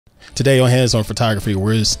Today on Hands on Photography,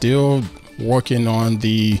 we're still working on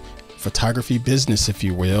the photography business, if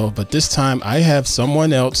you will, but this time I have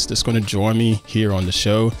someone else that's going to join me here on the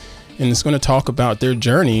show, and it's going to talk about their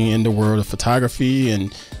journey in the world of photography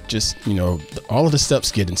and just, you know, all of the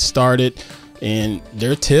steps getting started and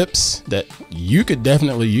their tips that you could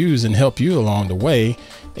definitely use and help you along the way.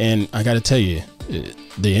 And I got to tell you,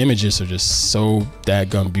 the images are just so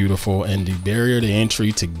dadgum beautiful, and the barrier to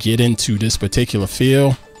entry to get into this particular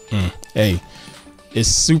field, hey, it's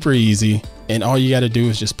super easy, and all you got to do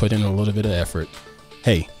is just put in a little bit of effort.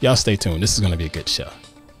 Hey, y'all stay tuned. This is going to be a good show.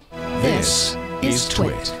 This is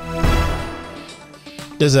TWiT.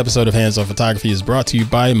 This episode of Hands on Photography is brought to you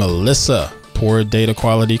by Melissa. Poor data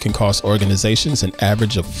quality can cost organizations an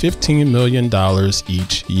average of $15 million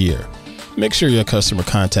each year. Make sure your customer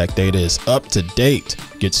contact data is up to date.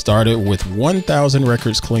 Get started with 1,000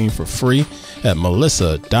 records clean for free at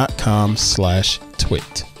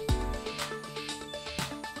melissa.com/twit.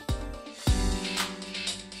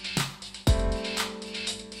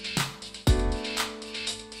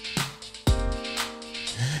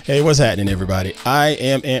 Hey, what's happening, everybody? I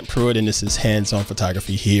am Ant Pruitt, and this is Hands on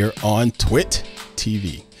Photography here on TWiT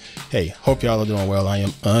TV. Hey, hope y'all are doing well. I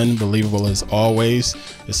am unbelievable as always.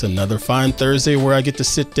 It's another fine Thursday where I get to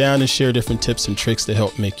sit down and share different tips and tricks to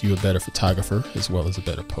help make you a better photographer as well as a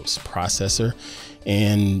better post-processor.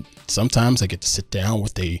 And sometimes I get to sit down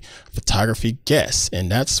with a photography guest,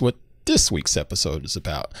 and that's what this week's episode is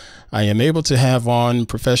about. I am able to have on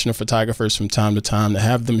professional photographers from time to time to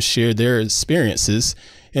have them share their experiences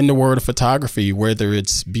in the world of photography, whether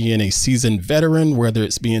it's being a seasoned veteran, whether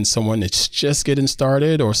it's being someone that's just getting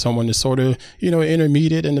started, or someone that's sort of, you know,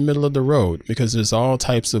 intermediate in the middle of the road, because there's all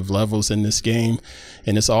types of levels in this game,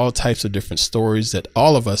 and it's all types of different stories that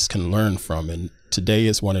all of us can learn from. And today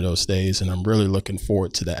is one of those days, and I'm really looking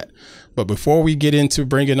forward to that. But before we get into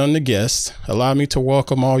bringing on the guests, allow me to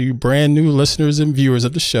welcome all you brand new listeners and viewers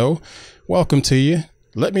of the show. Welcome to you.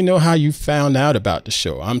 Let me know how you found out about the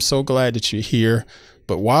show. I'm so glad that you're here.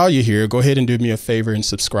 But while you're here, go ahead and do me a favor and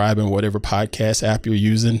subscribe in whatever podcast app you're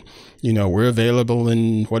using. You know, we're available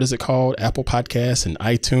in, what is it called? Apple Podcasts and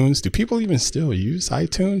iTunes. Do people even still use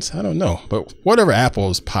iTunes? I don't know. But whatever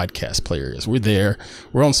Apple's podcast player is, we're there.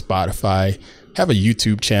 We're on Spotify. Have a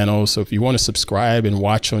YouTube channel. So if you want to subscribe and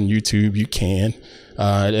watch on YouTube, you can.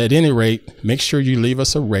 At any rate, make sure you leave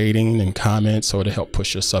us a rating and comments so to help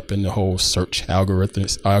push us up in the whole search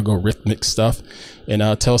algorithmic stuff.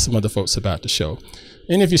 And tell some other folks about the show.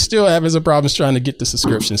 And if you still having some problems trying to get the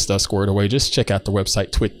subscription stuff squared away, just check out the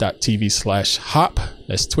website twit.tv/hop.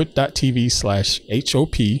 That's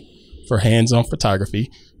twit.tv/HOP for Hands on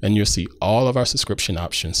Photography. And you'll see all of our subscription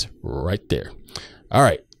options right there. All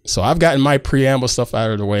right. So I've gotten my preamble stuff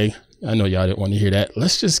out of the way. I know y'all didn't want to hear that.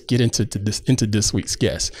 Let's just get into this week's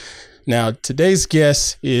guest. Now, today's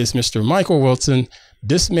guest is Mr. Michael Wilson.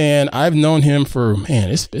 This man, I've known him for, man,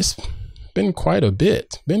 it's been quite a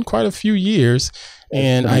bit, been quite a few years.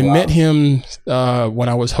 And I met him when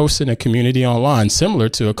I was hosting a community online, similar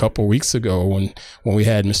to a couple weeks ago when we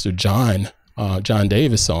had Mr. John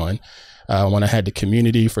Davis on, when I had the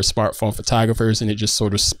community for smartphone photographers, and it just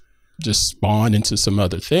sort of just spawned into some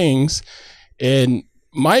other things. And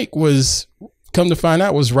Mike was, come to find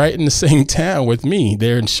out, was right in the same town with me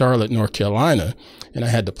there in Charlotte, North Carolina. And I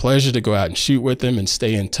had the pleasure to go out and shoot with him and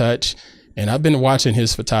stay in touch. And I've been watching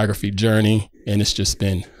his photography journey, and it's just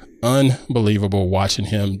been unbelievable watching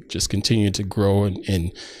him just continue to grow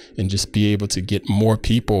and just be able to get more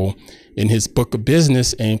people in his book of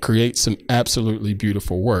business and create some absolutely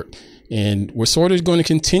beautiful work. And we're sort of going to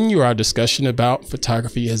continue our discussion about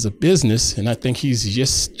photography as a business. And I think he's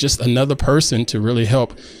just another person to really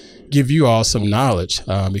help give you all some knowledge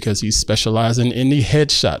because he's specializing in the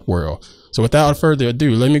headshot world. So without further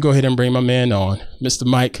ado, let me go ahead and bring my man on. Mr.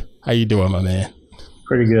 Mike, how you doing, my man?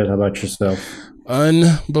 Pretty good. How about yourself?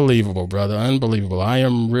 Unbelievable, brother. Unbelievable. I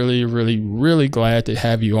am really, really, really glad to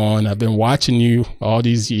have you on. I've been watching you all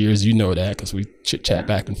these years. You know that because we chit chat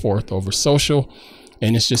back and forth over social.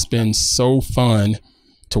 And it's just been so fun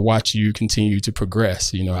to watch you continue to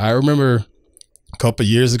progress. You know, I remember a couple of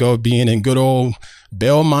years ago being in good old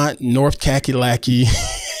Belmont, North Kakalaki,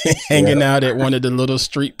 hanging out at one of the little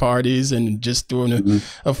street parties and just doing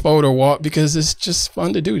a photo walk because it's just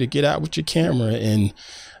fun to do, to get out with your camera. And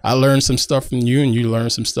I learned some stuff from you and you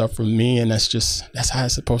learned some stuff from me. And that's how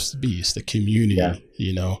it's supposed to be. It's the community,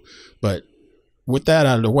 you know. But with that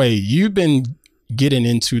out of the way, you've been getting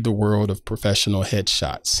into the world of professional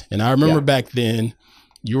headshots. And I remember back then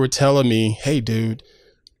you were telling me, hey, dude,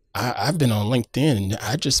 I've been on LinkedIn and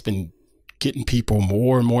I've just been getting people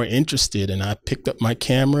more and more interested. And I picked up my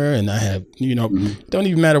camera, and I had, don't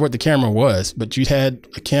even matter what the camera was, but you had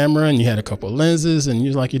a camera and you had a couple of lenses, and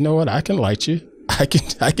you're like, you know what, I can light you. I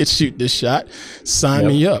can shoot this shot. Sign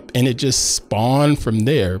me up. And it just spawned from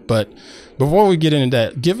there. But before we get into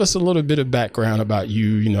that, give us a little bit of background about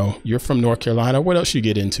you. You're from North Carolina. What else you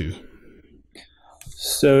get into?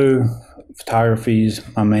 So photography is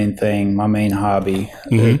my main thing, my main hobby.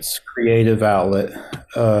 It's creative outlet.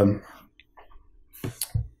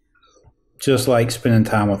 Just like spending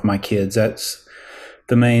time with my kids. That's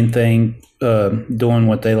the main thing. Doing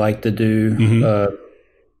what they like to do.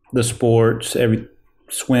 The sports, every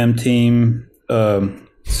swim team.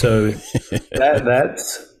 So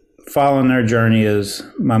that's following their journey is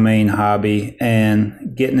my main hobby,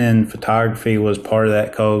 and getting in photography was part of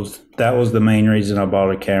that, because that was the main reason I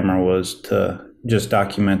bought a camera, was to just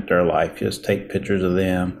document their life, just take pictures of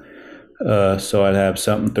them. So I'd have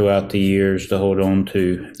something throughout the years to hold on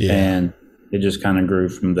to, and it just kind of grew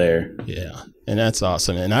from there. Yeah. And that's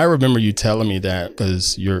awesome. And I remember you telling me that,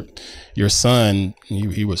 because your son,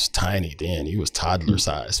 he was tiny then. He was toddler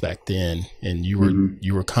size back then, and you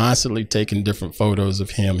were constantly taking different photos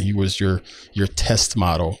of him. He was your test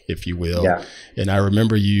model, if you will. Yeah. And I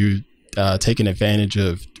remember you taking advantage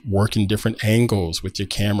of working different angles with your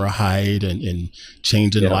camera height and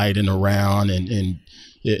changing lighting around, and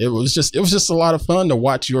it was just a lot of fun to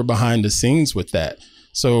watch your behind the scenes with that.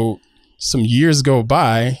 So some years go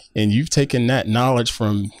by, and you've taken that knowledge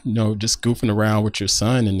from, just goofing around with your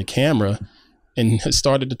son and the camera, and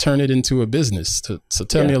started to turn it into a business. So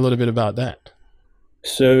tell me a little bit about that.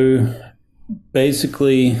 So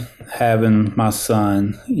basically, having my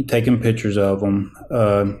son, taking pictures of him,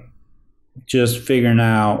 just figuring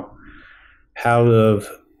out how to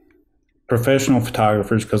professional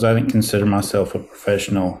photographers, because I didn't consider myself a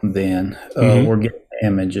professional then, were getting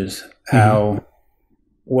images,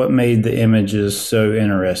 what made the images so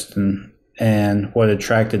interesting and what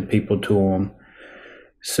attracted people to them.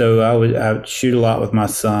 So I would shoot a lot with my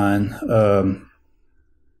son,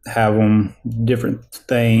 have them different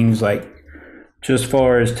things, like just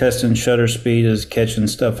far as testing shutter speed, as catching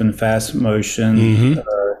stuff in fast motion,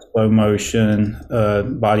 slow motion,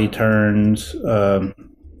 body turns,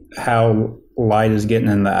 how light is getting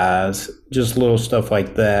in the eyes, just little stuff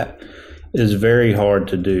like that. Is very hard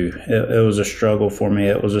to do. It was a struggle for me.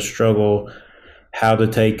 It was a struggle how to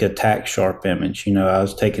take a tack sharp image. I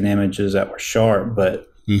was taking images that were sharp, but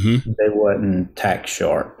they wasn't tack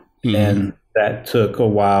sharp. And that took a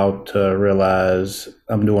while to realize,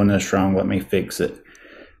 I'm doing this wrong, let me fix it.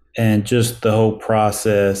 And just the whole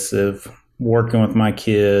process of working with my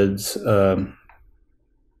kids,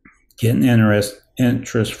 getting interest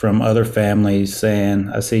from other families saying,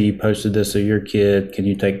 I see you posted this of your kid, can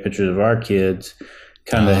you take pictures of our kids,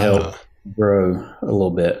 kind of help grow a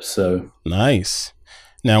little bit. So nice.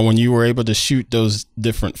 Now, when you were able to shoot those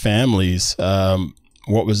different families,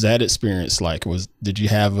 what was that experience like? Did you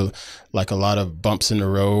have a lot of bumps in the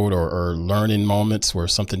road or learning moments where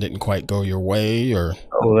something didn't quite go your way? Or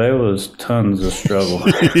there was tons of struggle. Hey,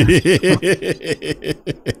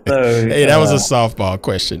 that was a softball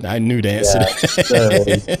question. I knew the answer. So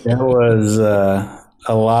there was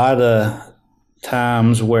a lot of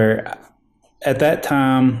times where, at that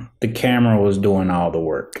time, the camera was doing all the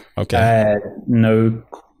work. Okay,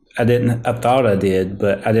 I thought I did,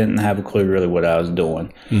 but I didn't have a clue really what I was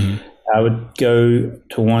doing. I would go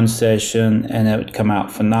to one session and it would come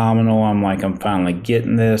out phenomenal. I'm like, I'm finally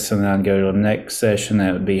getting this. And then I'd go to the next session and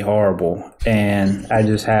it would be horrible. And I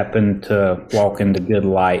just happened to walk into good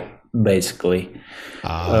light, basically,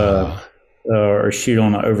 or shoot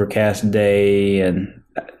on an overcast day.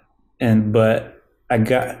 But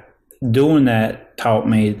doing that taught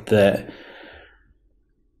me that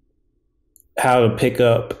how to pick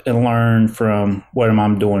up and learn from what am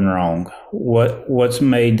I doing wrong, what's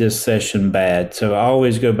made this session bad. So I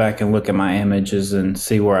always go back and look at my images and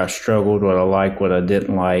see where I struggled, what I liked, what I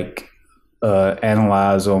didn't like,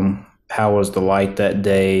 analyze them. How was the light that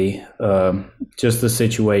day? Just the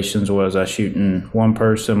situations. Was I shooting one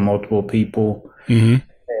person, multiple people?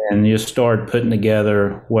 And you start putting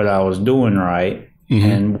together what I was doing right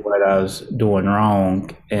and what I was doing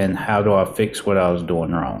wrong, and how do I fix what I was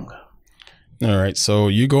doing wrong. All right. So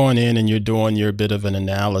you're going in and you're doing your bit of an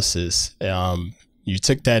analysis. You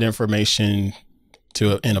took that information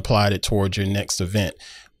and applied it towards your next event.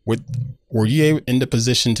 Were you in the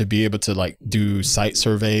position to be able to do site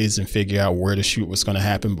surveys and figure out where the shoot was going to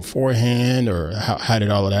happen beforehand, or how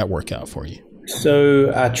did all of that work out for you?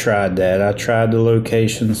 So I tried that. I tried the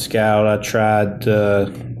location scout. I tried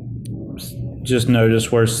to just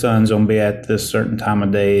notice where sun's going to be at this certain time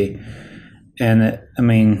of day. And I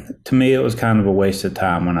mean, to me, it was kind of a waste of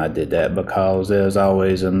time when I did that, because there was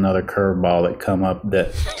always another curveball that come up, that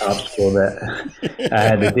obstacle that I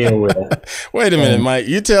had to deal with. Wait a minute, Mike.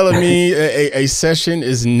 You telling me a session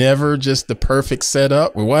is never just the perfect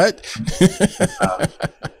setup? What?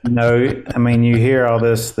 No, I mean, you hear all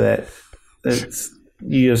this that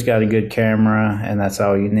you just got a good camera and that's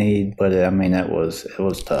all you need. But I mean, it was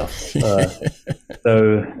tough.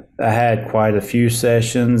 So I had quite a few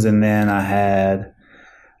sessions, and then I had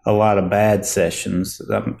a lot of bad sessions.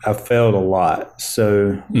 I failed a lot.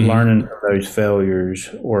 So learning from those failures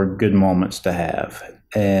were good moments to have.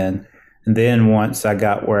 And then once I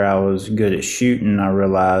got where I was good at shooting, I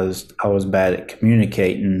realized I was bad at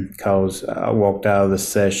communicating, because I walked out of the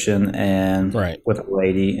session and with a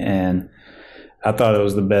lady, and I thought it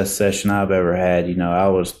was the best session I've ever had. You know, I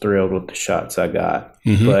was thrilled with the shots I got,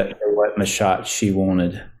 but it wasn't the shots she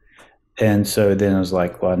wanted. And so then I was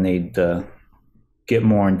like, well, I need to get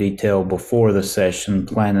more in detail before the session,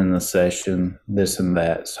 planning the session, this and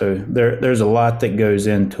that. So there's a lot that goes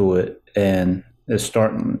into it, and it's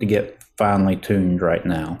starting to get finely tuned right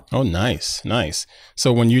now. Oh, nice.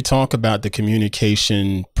 So when you talk about the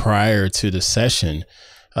communication prior to the session,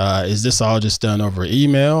 is this all just done over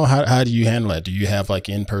email? How do you handle it? Do you have like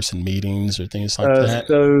in-person meetings or things like that?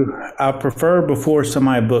 So I prefer, before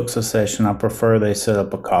somebody books a session, I prefer they set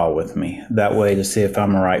up a call with me. That way, to see if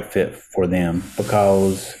I'm a right fit for them,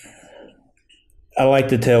 because I like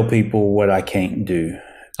to tell people what I can't do,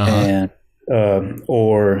 and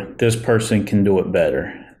or this person can do it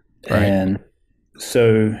better. Right. And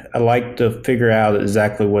so I like to figure out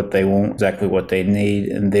exactly what they want, exactly what they need,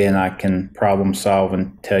 and then I can problem solve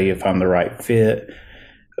and tell you if I'm the right fit.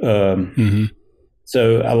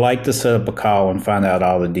 So I like to set up a call and find out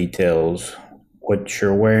all the details, what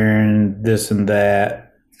you're wearing, this and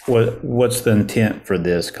that. What's the intent for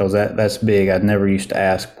this? Because that's big. I never used to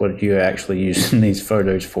ask what you're actually using these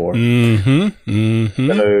photos for. So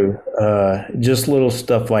just little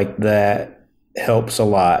stuff like that helps a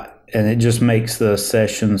lot. And it just makes the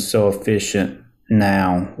session so efficient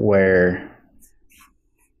now, where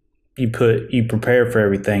you prepare for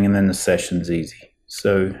everything, and then the session's easy.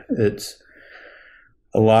 So it's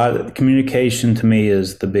a lot of communication. To me,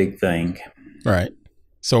 is the big thing. Right.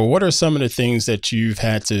 So what are some of the things that you've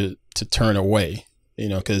had to turn away? You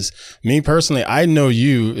know, because me personally, I know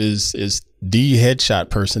you is the headshot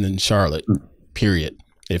person in Charlotte, period.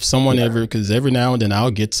 If someone ever, because every now and then I'll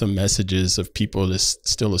get some messages of people that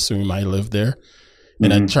still assume I live there,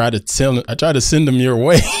 and I try to send them your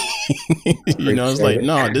way. You know, it's like,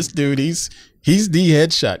 no, this dude, he's the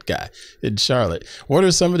headshot guy in Charlotte. What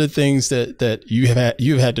are some of the things that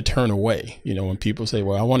you've had to turn away? You know, when people say,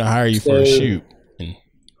 well, I want to hire you for a shoot.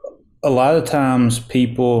 A lot of times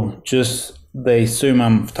people they assume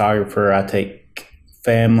I'm a photographer. I take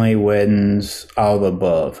family, weddings, all the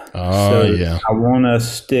above. Oh, yeah. I want to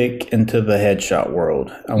stick into the headshot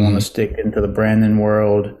world. I want to stick into the branding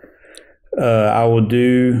world. I will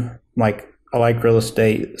do, like, I like real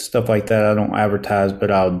estate, stuff like that. I don't advertise, but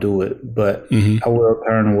I'll do it. But I will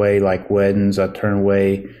turn away, like, weddings. I turn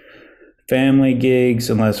away family gigs,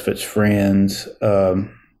 unless if it's friends.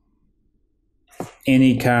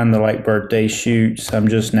 Any kind of, like, birthday shoots. I'm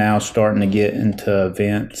just now starting to get into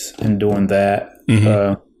events and doing that.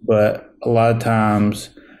 But a lot of times,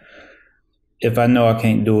 if I know I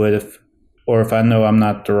can't do it, if I know I'm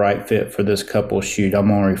not the right fit for this couple shoot, I'm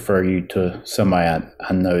going to refer you to somebody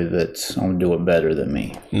I know that's going to do it better than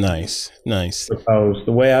me. Nice. Because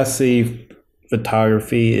the way I see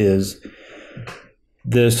photography is,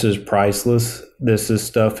 this is priceless. This is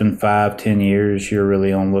stuff in 5-10 years you're really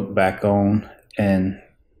going to look back on, and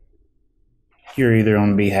you're either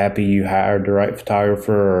going to be happy you hired the right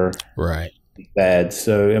photographer, or bad.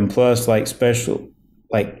 So, and plus, like, special,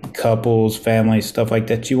 like, couples, families, stuff like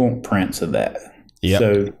that, you want prints of that.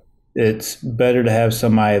 So it's better to have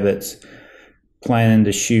somebody that's planning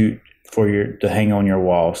to shoot to hang on your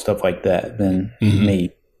wall, stuff like that, than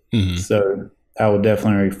me. So I would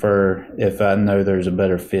definitely refer if I know there's a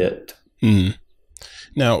better fit.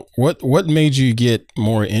 Now, what made you get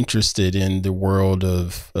more interested in the world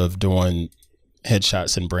of doing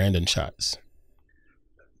headshots and branding shots?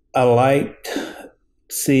 I liked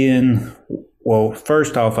seeing, well,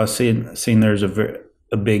 first off, I seen there's a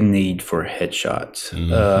big need for headshots.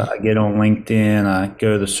 I get on LinkedIn, I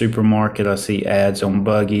go to the supermarket, I see ads on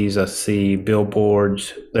buggies, I see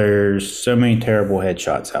billboards. There's so many terrible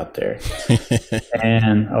headshots out there.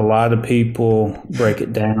 And a lot of people break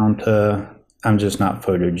it down to, I'm just not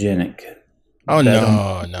photogenic. Oh,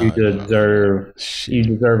 no. You deserve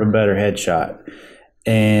a better headshot.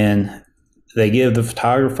 And they give the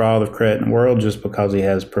photographer all the credit in the world just because he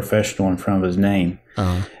has professional in front of his name.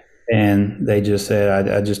 Uh-huh. And they just said,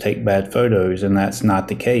 I just take bad photos. And that's not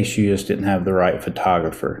the case. You just didn't have the right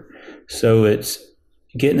photographer. So it's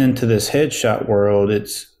getting into this headshot world.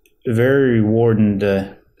 It's very rewarding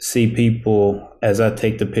to see people, as I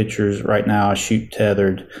take the pictures right now, I shoot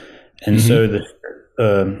tethered. And so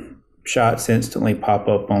the shots instantly pop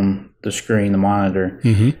up on the screen, the monitor.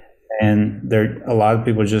 And a lot of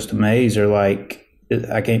people are just amazed. They're like,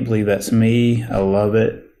 I can't believe that's me. I love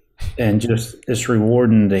it. And just it's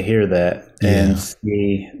rewarding to hear that and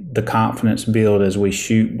see the confidence build as we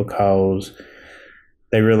shoot, because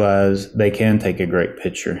they realize they can take a great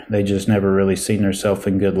picture. They just never really seen themselves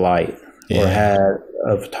in good light or had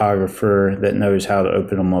a photographer that knows how to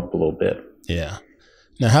open them up a little bit. Yeah.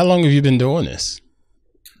 Now, how long have you been doing this?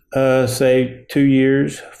 Say 2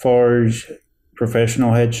 years as far as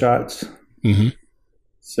professional headshots.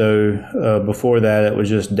 So before that, it was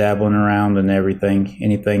just dabbling around in everything,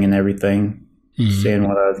 anything and everything, seeing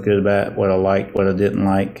what I was good at, what I liked, what I didn't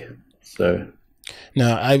like. So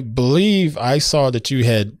now, I believe I saw that you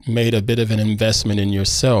had made a bit of an investment in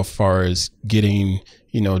yourself as far as getting,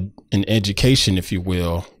 an education, if you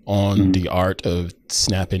will, on the art of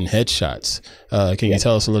snapping headshots. Can you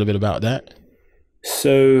tell us a little bit about that?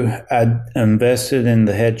 So I invested in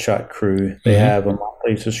the Headshot Crew. They have a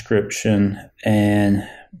monthly subscription, and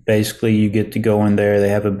basically you get to go in there. They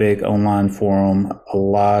have a big online forum. A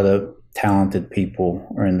lot of talented people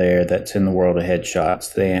are in there that's in the world of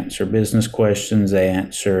headshots. They answer business questions. They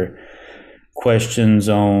answer questions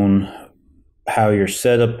on how your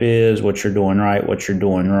setup is, what you're doing right, what you're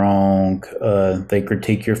doing wrong. They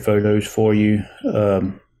critique your photos for you,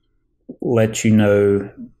 let you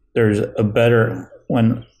know there's a better,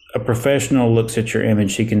 when a professional looks at your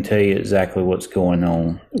image, he can tell you exactly what's going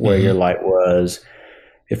on, where your light was,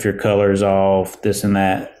 if your color's off, this and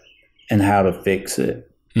that, and how to fix it.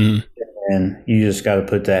 And you just got to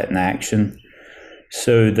put that in action.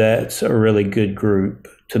 So that's a really good group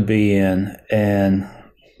to be in. And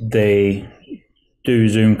they do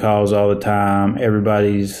Zoom calls all the time.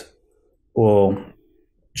 Everybody's will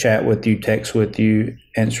chat with you, text with you,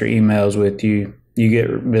 answer emails with you. You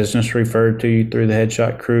get business referred to you through the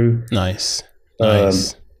Headshot Crew. Nice.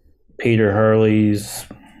 Peter Hurley's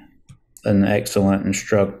an excellent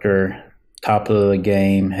instructor, top of the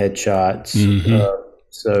game, headshots.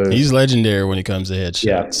 So he's legendary when it comes to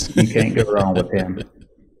headshots. Yeah, you can't go wrong with him.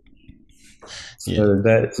 So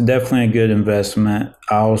that's definitely a good investment.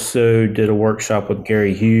 I also did a workshop with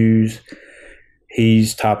Gary Hughes.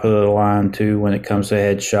 He's top of the line too when it comes to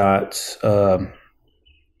headshots.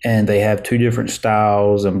 And they have two different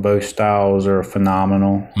styles, and both styles are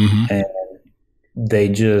phenomenal. And they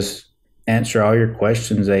just answer all your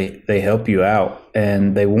questions. They help you out,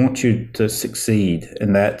 and they want you to succeed.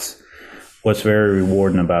 And that's what's very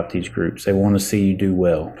rewarding about these groups. They want to see you do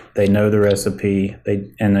well. They know the recipe,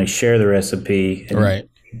 they share the recipe. And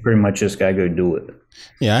you pretty much just got to go do it.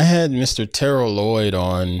 Yeah, I had Mr. Terrell Lloyd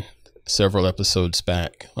on several episodes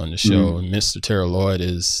back on the show. And Mr. Terrell Lloyd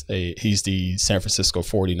he's the San Francisco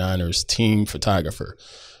 49ers team photographer.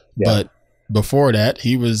 But before that,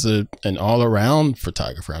 he was an all-around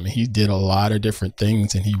photographer. I mean, he did a lot of different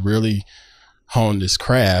things, and he really honed his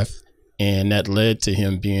craft. And that led to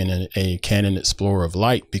him being a Canon Explorer of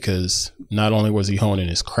Light, because not only was he honing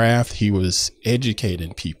his craft, he was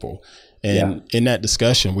educating people. And in that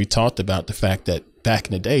discussion, we talked about the fact that back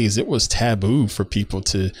in the days, it was taboo for people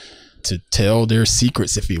to tell their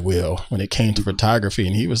secrets, if you will, when it came to photography.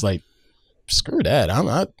 And he was like, screw that.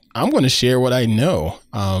 I'm going to share what I know.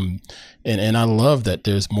 And I love that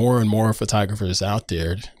there's more and more photographers out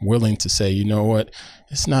there willing to say, you know what,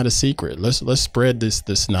 it's not a secret. Let's spread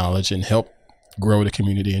this knowledge and help grow the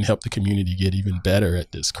community and help the community get even better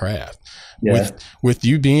at this craft. With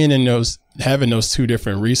you being in having those two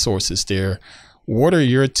different resources there, what are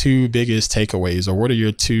your two biggest takeaways, or what are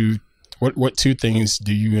your what two things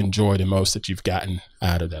do you enjoy the most that you've gotten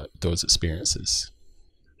out of those experiences?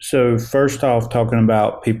 So first off, talking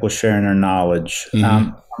about people sharing their knowledge,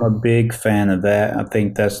 I'm a big fan of that. I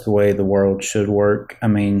think that's the way the world should work. I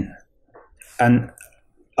mean,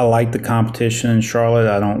 I like the competition in Charlotte.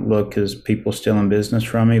 I don't look as people stealing business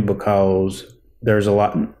from me, because there's a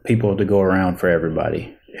lot of people to go around for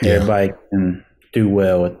everybody. Everybody can do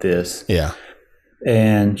well with this.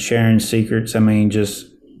 And sharing secrets, I mean, just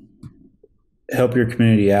help your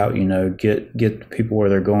community out, get the people where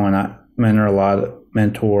they're going. I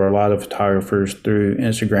mentor a lot of photographers through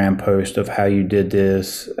Instagram posts of how you did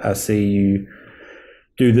this. I see you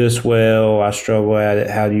do this well. I struggle at it.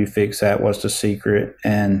 How do you fix that? What's the secret?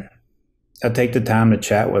 And I take the time to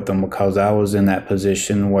chat with them, because I was in that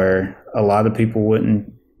position where a lot of people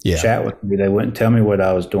wouldn't chat with me. They wouldn't tell me what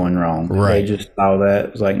I was doing wrong. Right. They just saw that.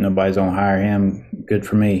 It was like, nobody's going to hire him. Good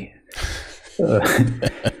for me. But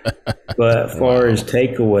as far as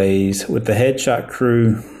takeaways, with the headshot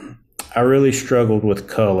crew, I really struggled with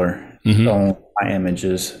color on my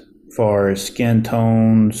images, as far as skin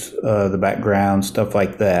tones, the background, stuff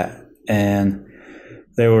like that. And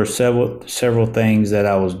there were several things that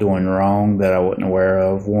I was doing wrong that I wasn't aware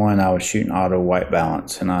of. One, I was shooting auto white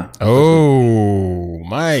balance, and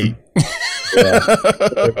Mike. I'd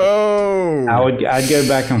go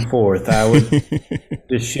back and forth. I would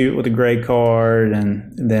just shoot with a gray card,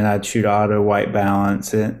 and then I'd shoot auto white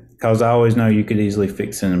balance, because I always know you could easily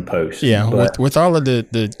fix it in post. Yeah, with all of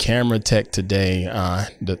the camera tech today,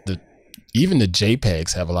 even the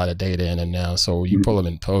JPEGs have a lot of data in them now. So you pull them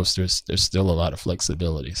in post, there's still a lot of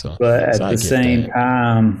flexibility. But at the same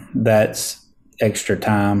time, that's extra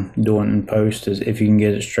time doing it in post. Is if you can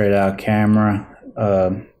get it straight out of camera,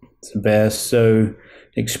 it's the best. So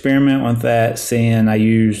experiment with that. Seeing I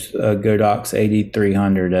use Godox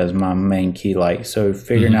 8300 as my main key light. So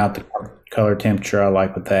figuring out the color temperature I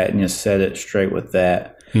like with that, and just set it straight with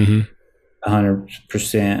that.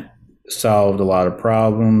 100%. Solved a lot of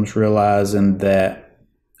problems, realizing that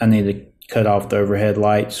I need to cut off the overhead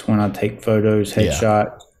lights when I take photos,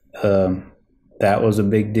 headshot. That was a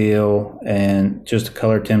big deal. And just the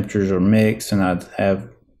color temperatures are mixed, and I'd have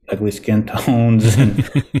ugly skin tones. And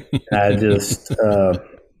I just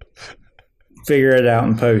figure it out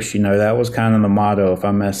in post. That was kind of the motto. If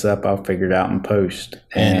I mess up, I'll figure it out in post.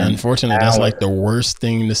 And unfortunately, that's like the worst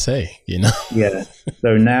thing to say, Yeah.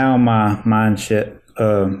 So now my mindset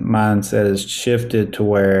has shifted to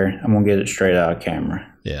where I'm gonna get it straight out of camera,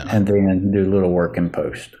 and then do a little work in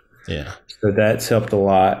post. So that's helped a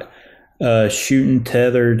lot. Shooting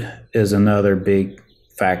tethered is another big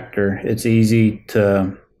factor. It's easy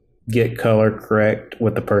to get color correct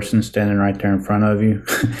with the person standing right there in front of you.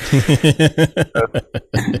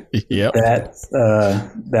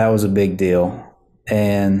 That was a big deal.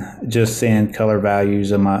 And just seeing color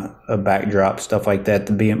values of my backdrop, stuff like that,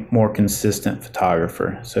 to be a more consistent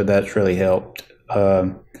photographer. So that's really helped.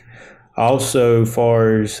 Also, as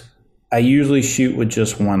far as I usually shoot with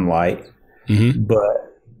just one light, but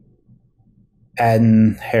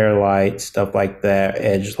adding hair lights, stuff like that,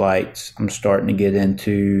 edge lights, I'm starting to get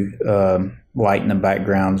into lighting the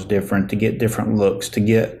backgrounds different, to get different looks, to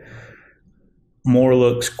get more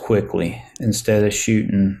looks quickly, instead of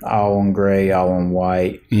shooting all on gray, all on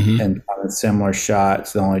white, and kind of similar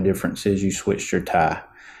shots. The only difference is you switched your tie.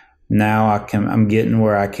 Now I'm getting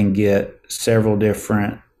where I can get several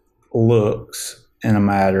different looks in a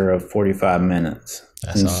matter of 45 minutes.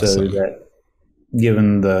 That's awesome. So that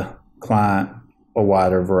giving the client a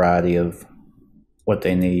wider variety of what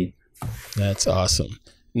they need. That's awesome.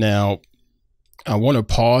 Now, I want to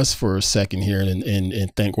pause for a second here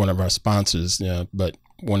and thank one of our sponsors. But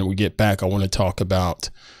when we get back, I want to talk about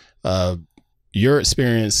your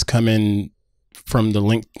experience coming via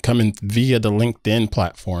the LinkedIn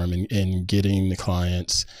platform and getting the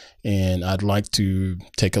clients. And I'd like to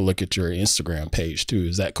take a look at your Instagram page too.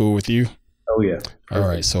 Is that cool with you? Oh, yeah. All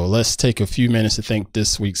right. So let's take a few minutes to thank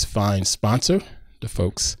this week's fine sponsor, the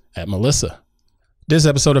folks at Melissa. This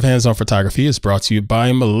episode of Hands On Photography is brought to you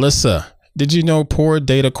by Melissa. Did you know poor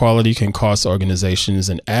data quality can cost organizations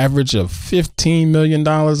an average of $15 million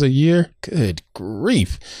a year? Good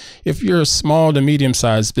grief. If you're a small to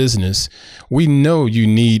medium-sized business, we know you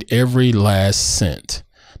need every last cent.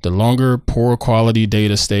 The longer poor quality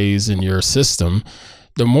data stays in your system,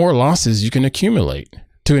 the more losses you can accumulate.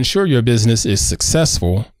 To ensure your business is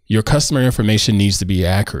successful, your customer information needs to be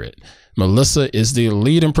accurate. Melissa is the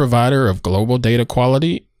leading provider of global data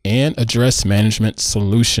quality and address management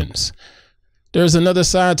solutions. There's another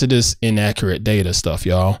side to this inaccurate data stuff,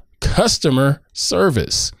 y'all. Customer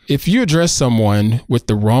service. If you address someone with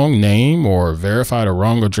the wrong name or verify the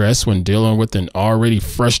wrong address when dealing with an already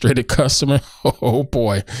frustrated customer, oh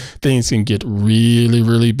boy, things can get really,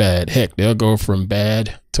 really bad. Heck, they'll go from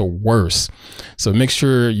bad to worse. So make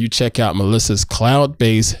sure you check out Melissa's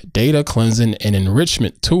cloud-based data cleansing and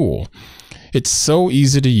enrichment tool. It's so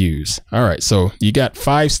easy to use. All right, so you got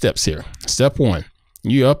 5 steps here. Step 1.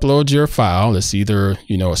 You upload your file. It's either, a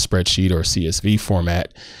spreadsheet or CSV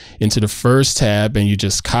format into the first tab, and you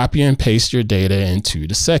just copy and paste your data into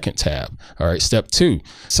the second tab. All right. Step 2,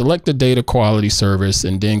 select the data quality service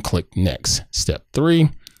and then click next. Step 3,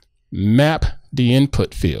 map the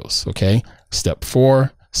input fields. Okay. Step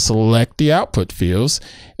 4, select the output fields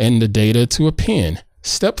and the data to append.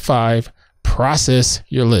 Step 5, process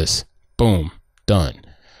your list. Boom, done.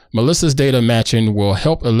 Melissa's data matching will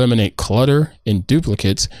help eliminate clutter and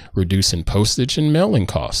duplicates, reducing postage and mailing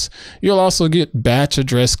costs. You'll also get batch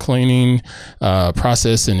address cleaning,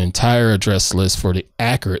 process an entire address list for the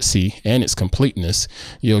accuracy and its completeness.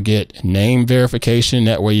 You'll get name verification.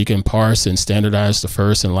 That way you can parse and standardize the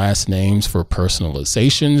first and last names for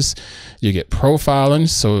personalizations. You get profiling.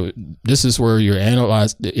 So this is where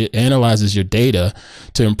it analyzes your data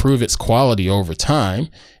to improve its quality over time.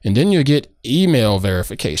 And then you'll get email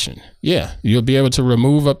verification. Yeah, you'll be able to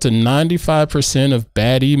remove up to 95% of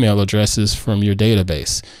bad email addresses from your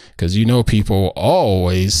database, because you know people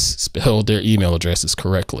always spell their email addresses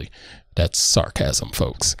correctly. That's sarcasm,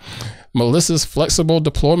 folks. Melissa's flexible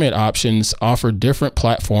deployment options offer different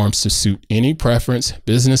platforms to suit any preference,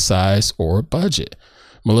 business size, or budget.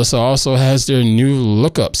 Melissa also has their new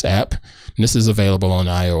Lookups app. And this is available on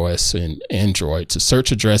iOS and Android to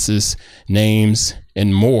search addresses, names,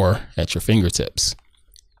 and more at your fingertips.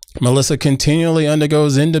 Melissa continually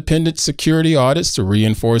undergoes independent security audits to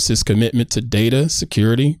reinforce his commitment to data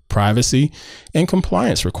security, privacy, and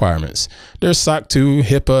compliance requirements. Their SOC 2,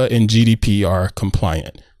 HIPAA, and GDPR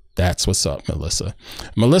compliant. That's what's up, Melissa.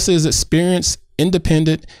 Melissa is experienced,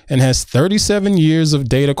 independent, and has 37 years of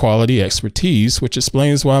data quality expertise, which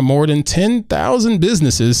explains why more than 10,000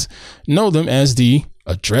 businesses know them as the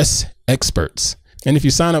address experts. And if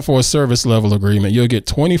you sign up for a service level agreement, you'll get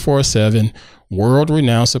 24/7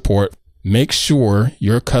 world-renowned support. Make sure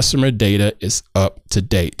your customer data is up to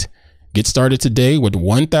date. Get started today with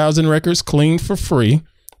 1,000 records cleaned for free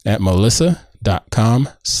at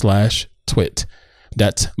melissa.com/twit.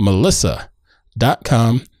 That's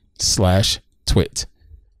melissa.com/twit.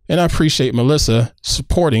 And I appreciate Melissa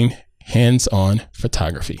supporting hands-on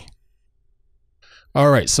photography.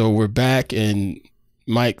 All right, so we're back, and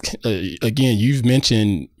Mike, again, you've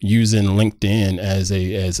mentioned using LinkedIn as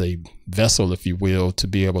a vessel, if you will, to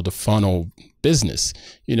be able to funnel business.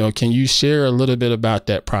 You know, can you share a little bit about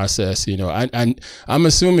that process? You know, I'm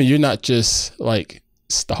assuming you're not just like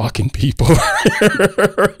stalking people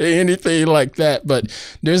or anything like that, but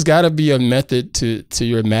there's got to be a method to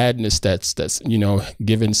your madness that's you know,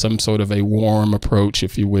 given some sort of a warm approach,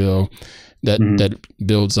 if you will, that that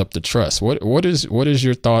builds up the trust. What is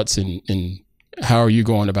your thoughts in how are you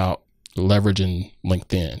going about leveraging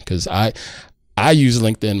LinkedIn? Because I use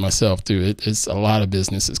LinkedIn myself too. It's a lot of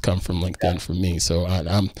businesses come from LinkedIn for me, so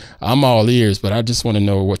I'm all ears. But I just want to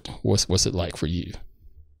know what's it like for you.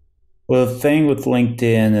 Well, the thing with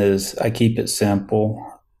LinkedIn is I keep it simple.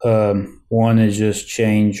 One is just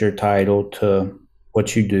change your title to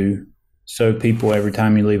what you do, so people, every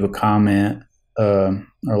time you leave a comment or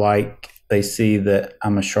like, they see that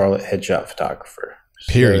I'm a Charlotte headshot photographer.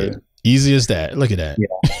 Period. So, easy as that. Look at that. Yeah,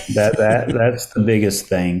 that's the biggest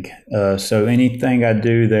thing. So anything I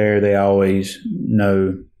do there, they always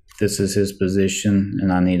know this is his position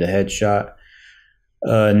and I need a headshot.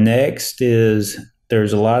 Next is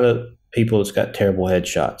there's a lot of people that's got terrible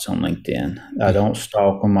headshots on LinkedIn. I don't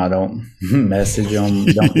stalk them. I don't message them.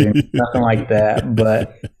 Don't do nothing like that.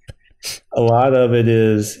 But a lot of it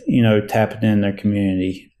is, you know, tapping in their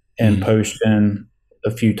community and posting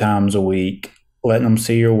a few times a week, letting them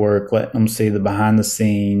see your work, letting them see the behind the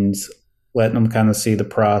scenes, letting them kind of see the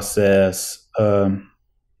process.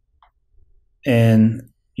 And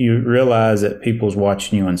you realize that people's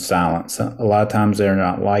watching you in silence. A lot of times they're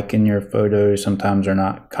not liking your photos. Sometimes they're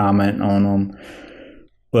not commenting on them,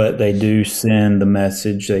 but they do send the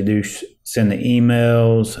message. They do send the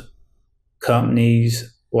emails.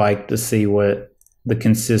 Companies like to see what the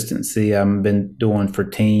consistency I've been doing for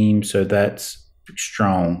teams. So that's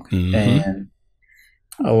strong. And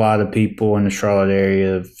a lot of people in the Charlotte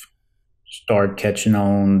area have started catching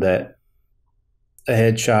on that a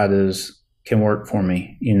headshot can work for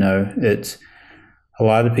me. You know, it's a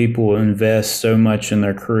lot of people invest so much in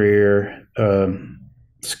their career,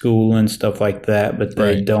 school and stuff like that, but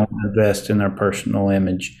they don't invest in their personal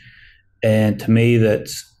image. And to me,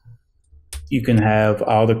 you can have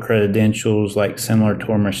all the credentials like similar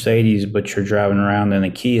to a Mercedes, but you're driving around in a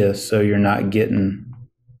Kia, so you're not getting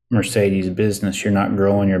Mercedes business. You're not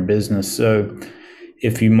growing your business. So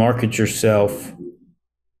if you market yourself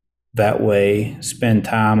that way, spend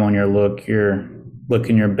time on your look, you're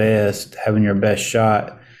looking your best, having your best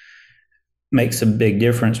shot, makes a big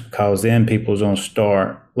difference, because then people's going to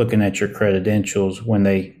start looking at your credentials when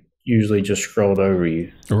they usually just scrolled over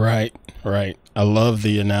you. Right. I love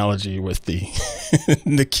the analogy with the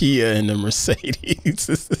the Kia and the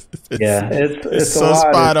Mercedes. It's so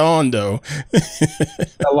spot on, though.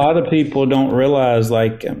 A lot of people don't realize,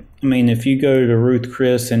 like, I mean, if you go to Ruth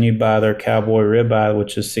Chris and you buy their cowboy ribeye,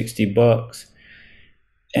 which is $60,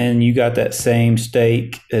 and you got that same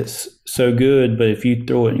steak. It's so good, but if you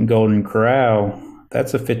throw it in Golden Corral,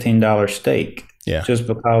 that's a $15 steak. Yeah. Just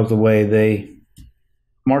because the way they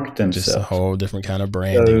market themselves. Just a whole different kind of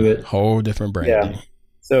branding. So whole different branding. Yeah.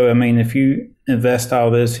 So, I mean, if you invest all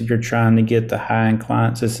this, if you're trying to get the high-end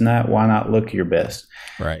clients, it's not, why not look your best?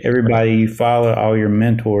 Right. Everybody you follow, all your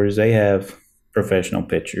mentors, they have professional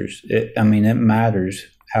pictures. It matters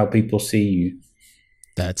how people see you.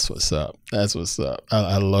 That's what's up. That's what's up.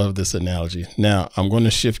 I love this analogy. Now, I'm going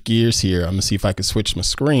to shift gears here. I'm going to see if I can switch my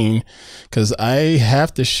screen because I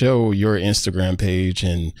have to show your Instagram page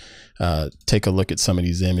and take a look at some of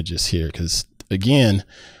these images here. Because, again,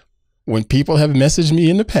 when people have messaged me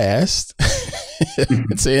in the past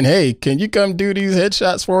saying, hey, can you come do these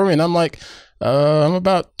headshots for me? And I'm like, I'm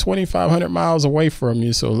about 2,500 miles away from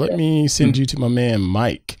you. So let me send you to my man,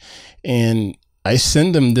 Mike. And I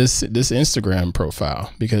send them this Instagram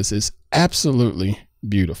profile because it's absolutely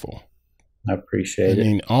beautiful. I appreciate it. I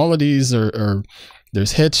mean, all of these are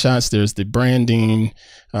there's headshots, there's the branding,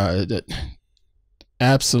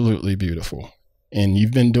 absolutely beautiful. And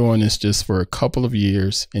you've been doing this just for a couple of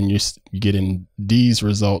years and you're getting these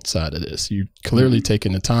results out of this. You've clearly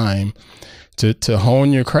taken the time to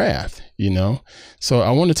hone your craft, you know? So I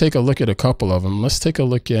want to take a look at a couple of them. Let's take a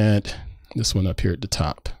look at this one up here at the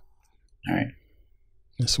top. All right.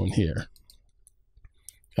 This one here.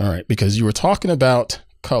 All right, because you were talking about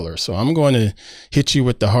color. So I'm going to hit you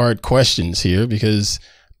with the hard questions here because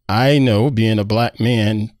I know, being a black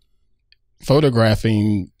man,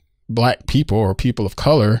 photographing black people or people of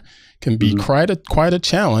color can be quite a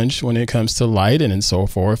challenge when it comes to lighting and so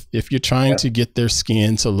forth if you're trying to get their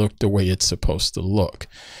skin to look the way it's supposed to look.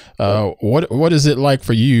 What is it like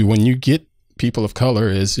for you when you get people of color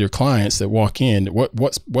as your clients that walk in?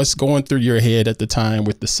 What's going through your head at the time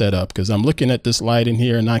with the setup? Because I'm looking at this light in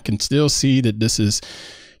here and I can still see that this is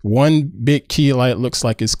one big key light, looks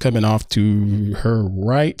like it's coming off to her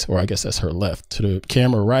right, or I guess that's her left, to the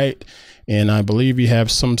camera right. And I believe you have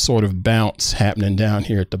some sort of bounce happening down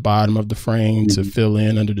here at the bottom of the frame to fill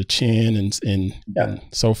in under the chin and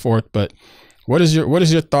so forth. But what is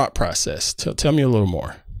your thought process? Tell me a little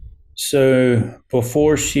more. So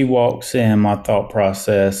before she walks in, my thought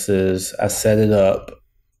process is I set it up.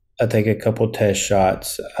 I take a couple test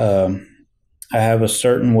shots. I have a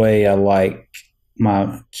certain way I like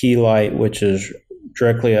my key light, which is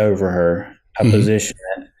directly over her. I position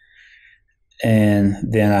it, and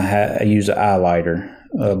then I use an highlighter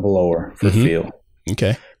below her for feel.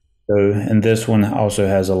 Okay. So, and this one also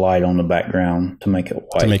has a light on the background to make it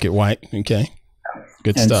white. To make it white. Okay.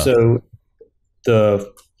 Good stuff. And so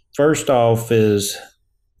the first off is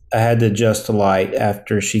I had to adjust the light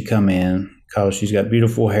after she come in because she's got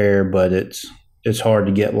beautiful hair, but it's hard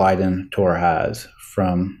to get light into her eyes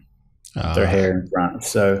from their hair in front.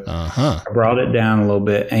 So I brought it down a little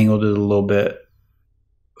bit, angled it a little bit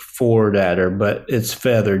forward at her, but it's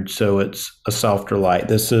feathered, so it's a softer light.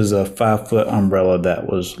 This is a 5-foot umbrella that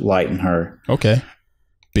was lighting her. Okay.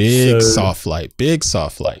 Big soft light.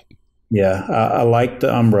 Yeah, I like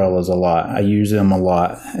the umbrellas a lot. I use them a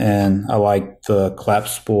lot, and I like the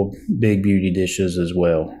collapsible big beauty dishes as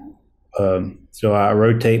well. So I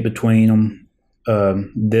rotate between them.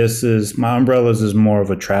 My umbrellas is more of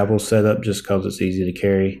a travel setup just because it's easy to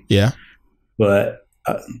carry. Yeah. But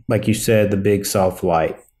like you said, the big soft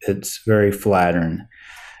light, it's very flattering.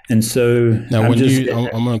 And so now I'm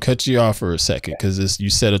going to cut you off for a second because you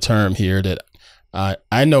said a term here that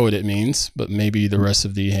I know what it means, but maybe the rest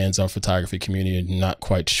of the hands-on photography community are not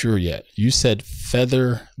quite sure yet. You said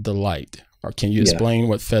feather the light. Or can you explain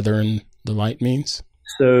what feathering the light means?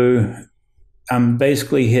 So I'm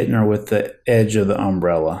basically hitting her with the edge of the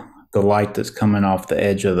umbrella, the light that's coming off the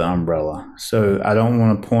edge of the umbrella. So I don't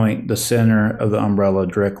want to point the center of the umbrella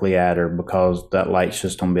directly at her because that light's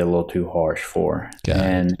just going to be a little too harsh for her.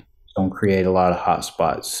 And it's going to create a lot of hot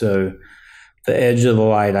spots. So the edge of the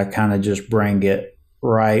light, I kind of just bring it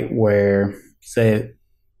right where, say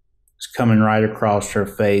it's coming right across her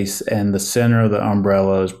face, and the center of the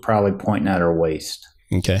umbrella is probably pointing at her waist.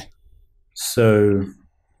 Okay. So,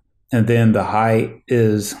 and then the height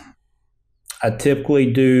is, I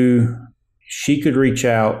typically do, she could reach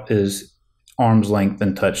out as arm's length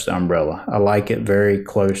and touch the umbrella. I like it very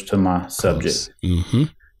close to my subject.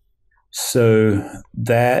 So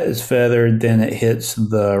that is feathered, then it hits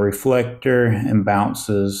the reflector and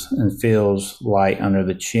bounces and feels light under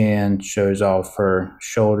the chin, shows off her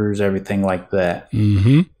shoulders, everything like that.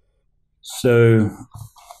 So,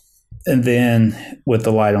 and then with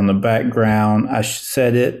the light on the background, I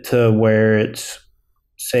set it to where it's,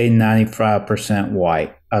 say, 95%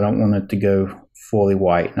 white. I don't want it to go fully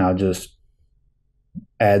white, and I'll just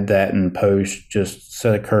add that in post. Just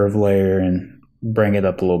set a curve layer and bring it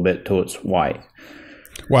up a little bit till it's white.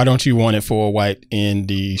 Why don't you want it full white in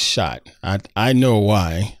the shot? I know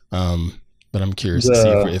why, but I'm curious to see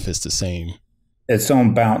if it's the same. It's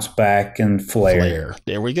on bounce back and flare.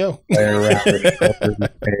 There we go. Flare around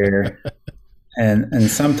the flare. And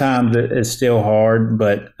sometimes it's still hard,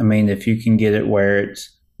 but I mean, if you can get it where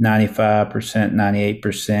it's 95%,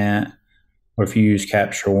 98%, or if you use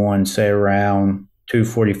Capture One, say around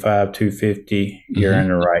 245, 250, you're in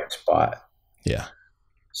the right spot. Yeah.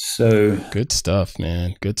 So good stuff,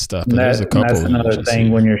 man. Good stuff. That's another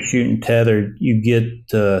thing. When you're shooting tethered, you get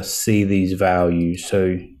to see these values,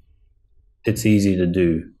 so it's easy to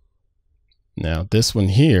do. Now, this one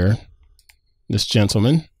here, this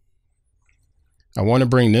gentleman, I want to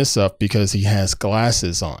bring this up because he has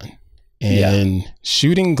glasses on, and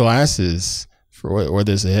shooting glasses for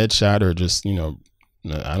whether it's a headshot or just,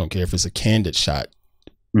 I don't care if it's a candid shot.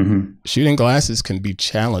 Shooting glasses can be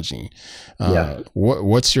challenging.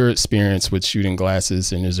 What's your experience with shooting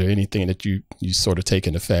glasses, and is there anything that you sort of take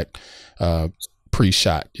into effect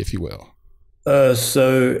pre-shot, if you will?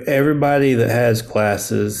 So everybody that has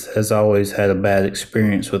glasses has always had a bad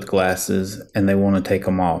experience with glasses, and they want to take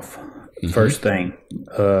them off first thing.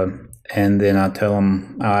 And then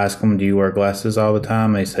I'll ask them, do you wear glasses all the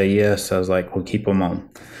time? They say yes. I was like, well, keep them on.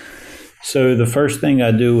 So the first thing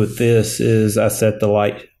I do with this is I set the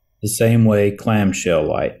light the same way, clamshell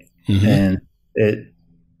light, and it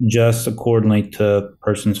just accordingly to the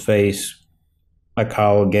person's face. I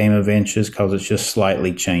call a game of inches because it's just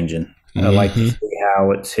slightly changing. I like to see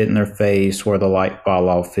how it's hitting their face, where the light fall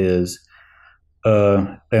off is.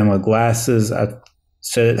 And with glasses, I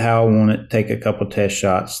set it how I want it, take a couple test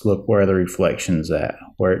shots, look where the reflection's at,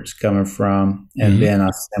 where it's coming from, and then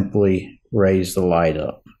I simply raise the light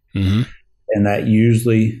up. And that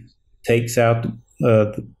usually takes out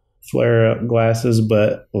the flare up glasses,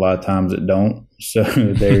 but a lot of times it don't. So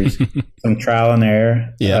there's some trial and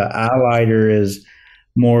error. Eyelighter is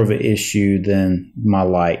more of an issue than my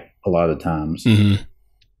light a lot of times.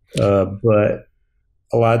 But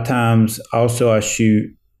a lot of times also I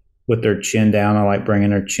shoot with their chin down. I like bringing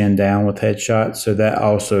their chin down with headshots. So that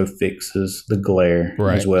also fixes the glare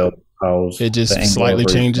as well. It just slightly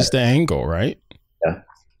changes the angle, right?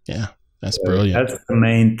 Yeah. That's brilliant. That's the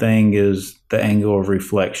main thing, is the angle of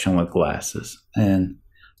reflection with glasses. And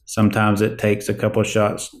sometimes it takes a couple of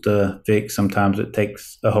shots to fix. Sometimes it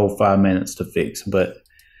takes a whole 5 minutes to fix. But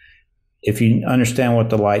if you understand what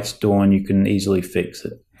the light's doing, you can easily fix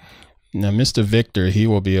it. Now, Mr. Victor, he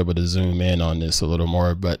will be able to zoom in on this a little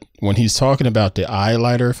more. But when he's talking about the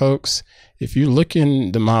eyelighter, folks, if you look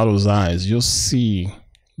in the model's eyes, you'll see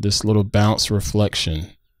this little bounce reflection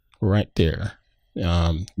right there.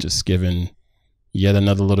 Just giving yet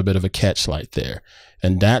another little bit of a catch light there.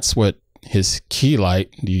 And that's what his key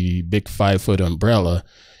light, the big 5-foot umbrella,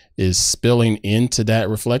 is spilling into that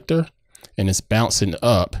reflector, and it's bouncing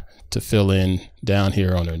up to fill in down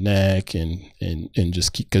here on her neck and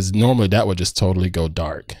just keep, because normally that would just totally go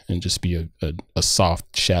dark and just be a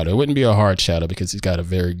soft shadow. It wouldn't be a hard shadow because he's got a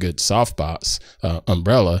very good softbox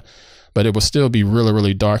umbrella, but it will still be really,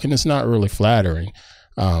 really dark, and it's not really flattering.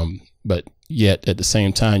 But yet at the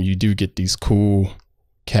same time, you do get these cool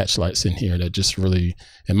catch lights in here that just really,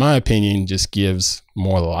 in my opinion, just gives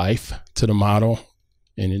more life to the model,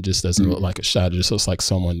 and it just doesn't look like a shot. It just looks like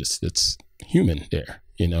someone that's human there,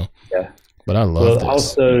 But I love this.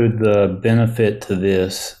 Also, the benefit to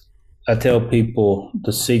this, I tell people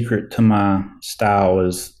the secret to my style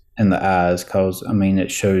is in the eyes, because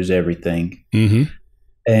it shows everything.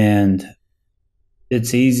 And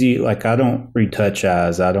it's easy. Like, I don't retouch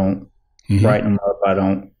eyes. I don't brighten them up. I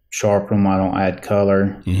don't sharpen them. I don't add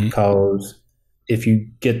color, because if you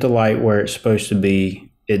get the light where it's supposed to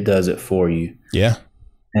be, it does it for you. Yeah.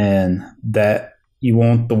 And that, you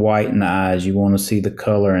want the white in the eyes. You want to see the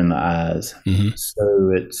color in the eyes.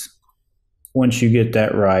 So it's, once you get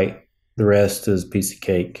that right, the rest is a piece of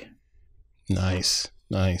cake. Nice.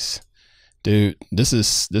 Dude, this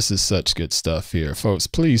is such good stuff here, folks.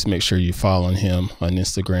 Please make sure you follow him on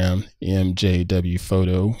Instagram,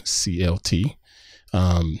 MJWPhotoCLT.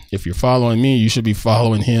 If you're following me, you should be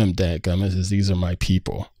following him, dadgummit, as these are my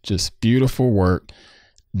people. Just beautiful work.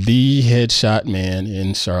 The headshot man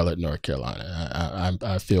in Charlotte, North Carolina.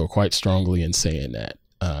 I feel quite strongly in saying that.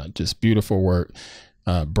 Just beautiful work.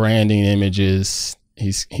 Branding, images.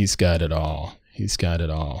 He's got it all.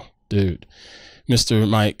 Dude. Mr.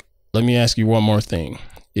 Mike, let me ask you one more thing.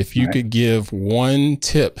 If you could give one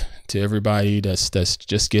tip to everybody that's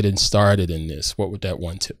just getting started in this, what would that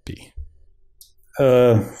one tip be?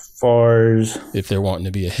 Far as if they're wanting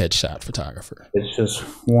to be a headshot photographer? It's just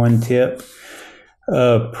one tip.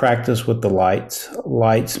 Practice with the lights.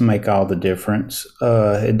 Lights make all the difference.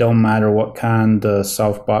 It don't matter what kind of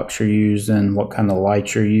softbox you're using, what kind of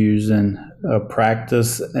light you're using.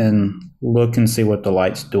 Practice and look and see what the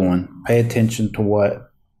light's doing. Pay attention to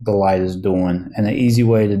what the light is doing. And an easy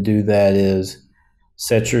way to do that is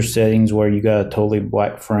set your settings where you got a totally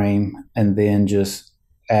black frame and then just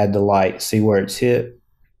add the light. See where it's hit.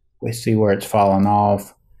 We see where it's falling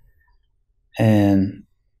off. And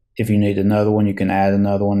if you need another one, you can add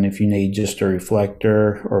another one. If you need just a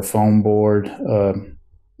reflector or foam board, a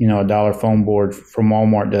dollar foam board from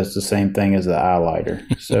Walmart does the same thing as the eye lighter.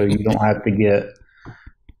 So you don't have to get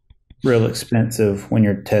real expensive when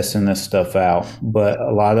you're testing this stuff out. But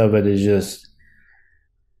a lot of it is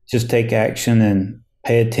just take action and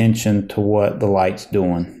pay attention to what the light's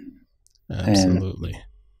doing. Absolutely.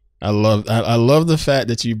 I love the fact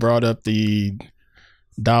that you brought up the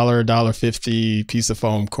 $1.50 piece of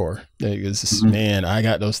foam core. Man, I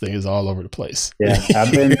got those things all over the place. Yeah,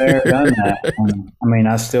 I've been there, done that.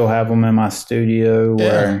 I still have them in my studio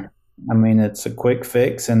where, it's a quick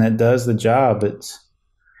fix and it does the job. It's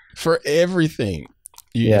for everything.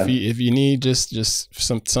 If you need just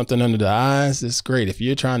something under the eyes, it's great. If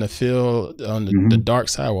you're trying to fill on the dark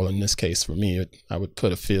side, well, in this case for me, I would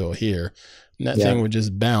put a fill here, and that thing would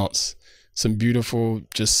just bounce some beautiful,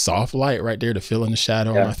 just soft light right there to fill in the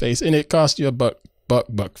shadow on my face, and it cost you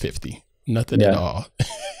 $1.50, nothing at all.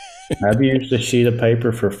 I've used a sheet of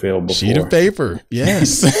paper for fill before. Sheet of paper,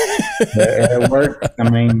 yes. It worked.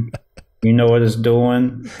 You know what it's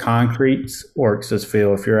doing. Concrete works as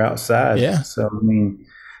fill if you're outside. Yeah. So,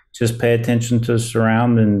 just pay attention to the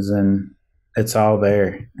surroundings and it's all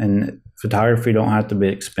there. And photography don't have to be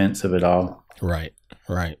expensive at all. Right.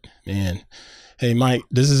 Man. Hey, Mike,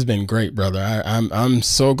 this has been great, brother. I'm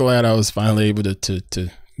so glad I was finally able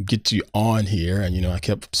to get you on here. And, I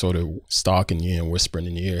kept sort of stalking you and whispering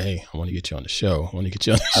in your ear, hey, I want to get you on the show.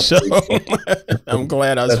 I'm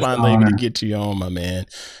glad I was finally able to get you on, my man.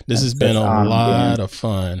 This has been a lot of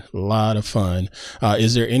fun.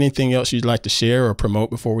 Is there anything else you'd like to share or promote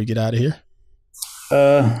before we get out of here?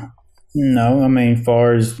 No,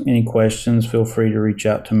 far as any questions, feel free to reach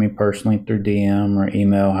out to me personally through DM or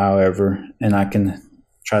email, however, and I can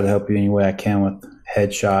try to help you any way I can with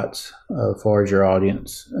headshots as far as your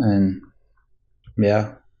audience. And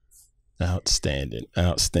Outstanding.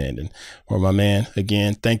 Well, my man,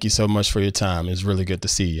 again, thank you so much for your time. It's really good to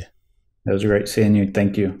see you. It was great seeing you.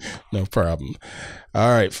 Thank you. No problem. All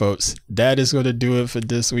right, folks, that is going to do it for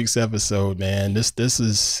this week's episode, man. This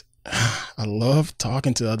is, I love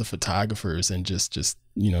talking to other photographers and just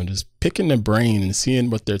picking their brain and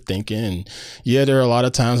seeing what they're thinking. And there are a lot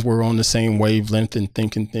of times we're on the same wavelength and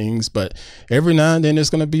thinking things, but every now and then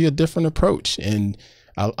there's going to be a different approach. And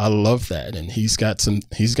I love that. And he's got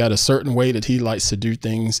a certain way that he likes to do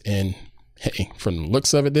things. And hey, from the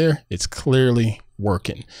looks of it there, it's clearly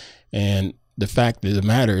working. And the fact of the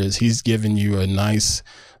matter is he's giving you a nice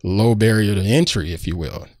low barrier to entry, if you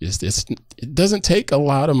will. It doesn't take a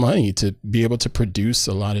lot of money to be able to produce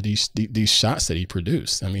a lot of these shots that he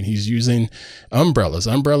produced. He's using umbrellas.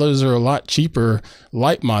 Umbrellas are a lot cheaper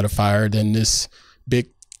light modifier than this big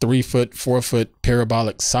 3-foot, 4-foot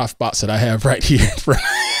parabolic softbox that I have right here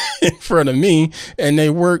in front of me, and they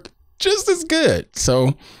work just as good.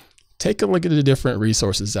 So take a look at the different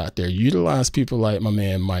resources out there. Utilize people like my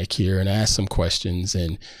man Mike here and ask some questions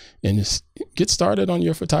and just get started on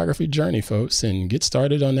your photography journey, folks, and get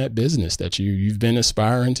started on that business that you've been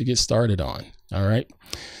aspiring to get started on. All right.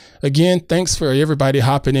 Again, thanks for everybody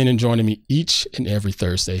hopping in and joining me each and every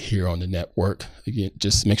Thursday here on the network. Again,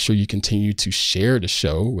 just make sure you continue to share the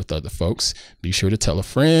show with other folks. Be sure to tell a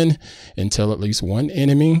friend and tell at least one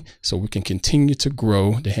enemy so we can continue to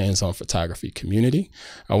grow the hands-on photography community.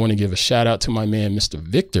 I want to give a shout out to my man, Mr.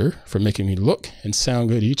 Victor, for making me look and sound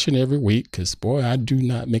good each and every week, because boy, I do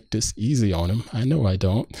not make this easy on him. I know I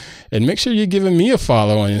don't. And make sure you're giving me a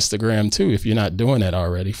follow on Instagram too if you're not doing that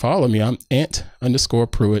already. Follow me. I'm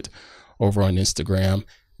Ant_Pruitt over on Instagram.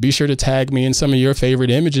 Be sure to tag me in some of your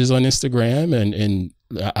favorite images on Instagram, and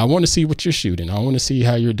I want to see what you're shooting. I want to see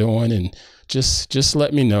how you're doing, and just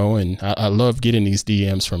let me know. And I love getting these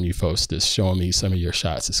DMs from you folks just showing me some of your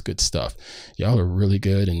shots. It's good stuff. Y'all are really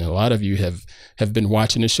good, and a lot of you have been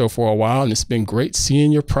watching this show for a while, and it's been great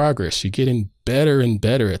seeing your progress. You're getting better and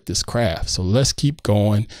better at this craft. So let's keep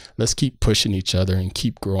going. Let's keep pushing each other and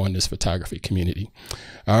keep growing this photography community.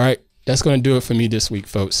 All right. That's going to do it for me this week,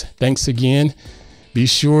 folks. Thanks again. Be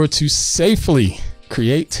sure to safely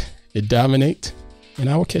create and dominate, and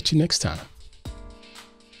I will catch you next time.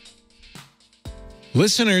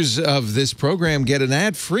 Listeners of this program get an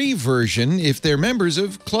ad-free version if they're members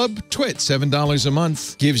of Club TWiT. $7 a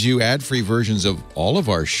month gives you ad-free versions of all of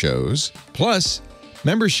our shows, plus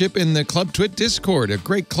membership in the Club TWiT Discord, a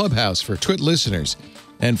great clubhouse for TWiT listeners.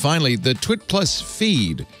 And finally, the TWiT Plus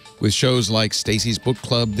feed with shows like Stacy's Book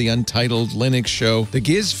Club, The Untitled Linux Show, The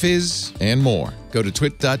Giz Fizz, and more. Go to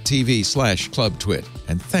twit.tv/clubtwit.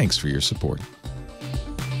 And thanks for your support.